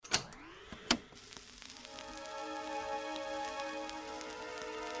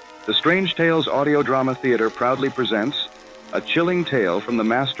The Strange Tales Audio Drama Theater proudly presents a chilling tale from the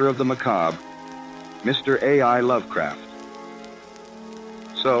master of the macabre, Mr. A.I. Lovecraft.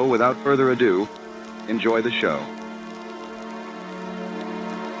 So, without further ado, enjoy the show.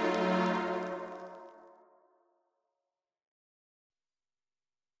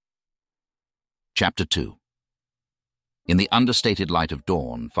 Chapter 2. In the understated light of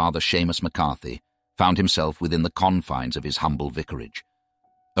dawn, Father Seamus McCarthy found himself within the confines of his humble vicarage,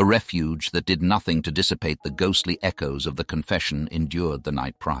 a refuge that did nothing to dissipate the ghostly echoes of the confession endured the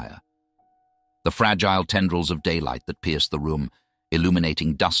night prior. The fragile tendrils of daylight that pierced the room,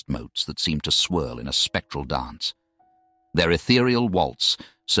 illuminating dust motes that seemed to swirl in a spectral dance. Their ethereal waltz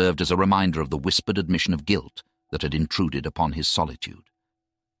served as a reminder of the whispered admission of guilt that had intruded upon his solitude.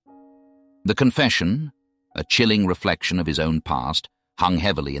 The confession, a chilling reflection of his own past, hung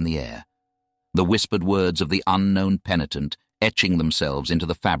heavily in the air, the whispered words of the unknown penitent etching themselves into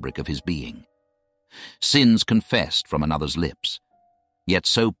the fabric of his being. Sins confessed from another's lips, yet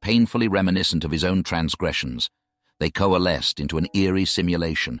so painfully reminiscent of his own transgressions, they coalesced into an eerie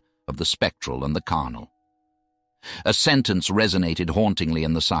simulation of the spectral and the carnal. A sentence resonated hauntingly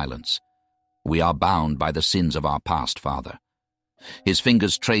in the silence. "We are bound by the sins of our past, Father." His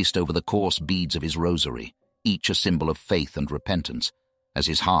fingers traced over the coarse beads of his rosary, each a symbol of faith and repentance, as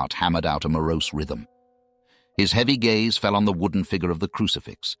his heart hammered out a morose rhythm. His heavy gaze fell on the wooden figure of the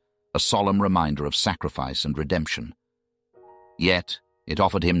crucifix, a solemn reminder of sacrifice and redemption. Yet it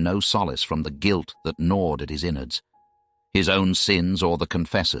offered him no solace from the guilt that gnawed at his innards. His own sins or the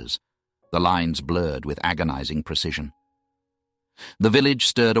confessor's, the lines blurred with agonizing precision. The village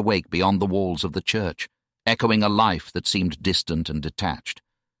stirred awake beyond the walls of the church, echoing a life that seemed distant and detached.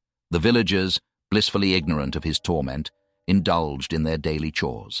 The villagers, blissfully ignorant of his torment, indulged in their daily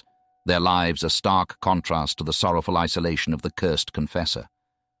chores, their lives a stark contrast to the sorrowful isolation of the cursed confessor.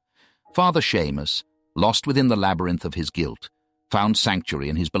 Father Seamus, lost within the labyrinth of his guilt, found sanctuary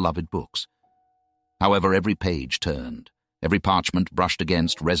in his beloved books. However, every page turned, every parchment brushed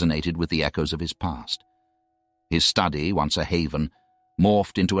against resonated with the echoes of his past. His study, once a haven,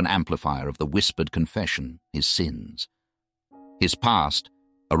 morphed into an amplifier of the whispered confession, his sins. His past,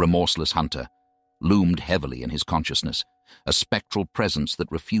 a remorseless hunter, loomed heavily in his consciousness, a spectral presence that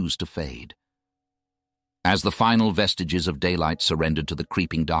refused to fade. As the final vestiges of daylight surrendered to the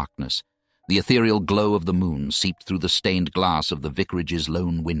creeping darkness, the ethereal glow of the moon seeped through the stained glass of the vicarage's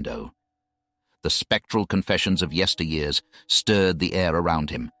lone window. The spectral confessions of yesteryears stirred the air around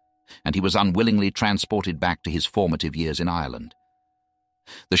him, and he was unwillingly transported back to his formative years in Ireland.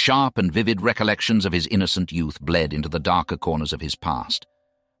 The sharp and vivid recollections of his innocent youth bled into the darker corners of his past,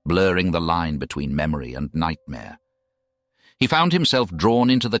 blurring the line between memory and nightmare. He found himself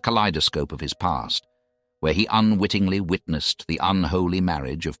drawn into the kaleidoscope of his past, where he unwittingly witnessed the unholy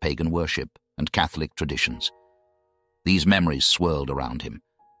marriage of pagan worship and Catholic traditions. These memories swirled around him,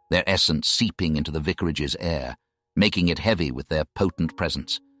 their essence seeping into the vicarage's air, making it heavy with their potent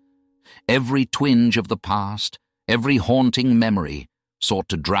presence. Every twinge of the past, every haunting memory, sought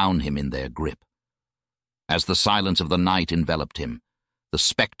to drown him in their grip. As the silence of the night enveloped him, the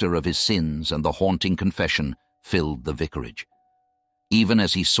spectre of his sins and the haunting confession filled the vicarage. Even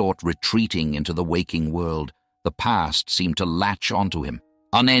as he sought retreating into the waking world, the past seemed to latch onto him,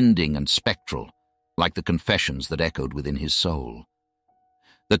 unending and spectral, like the confessions that echoed within his soul.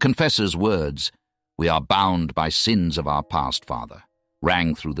 The confessor's words, "We are bound by sins of our past, Father,"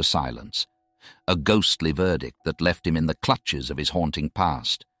 rang through the silence, a ghostly verdict that left him in the clutches of his haunting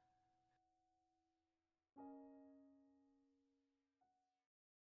past.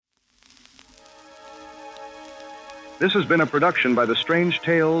 This has been a production by the Strange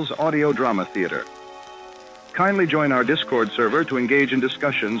Tales Audio Drama Theater. Kindly join our Discord server to engage in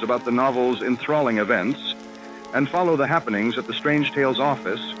discussions about the novel's enthralling events, and follow the happenings at the Strange Tales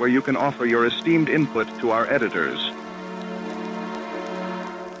office, where you can offer your esteemed input to our editors.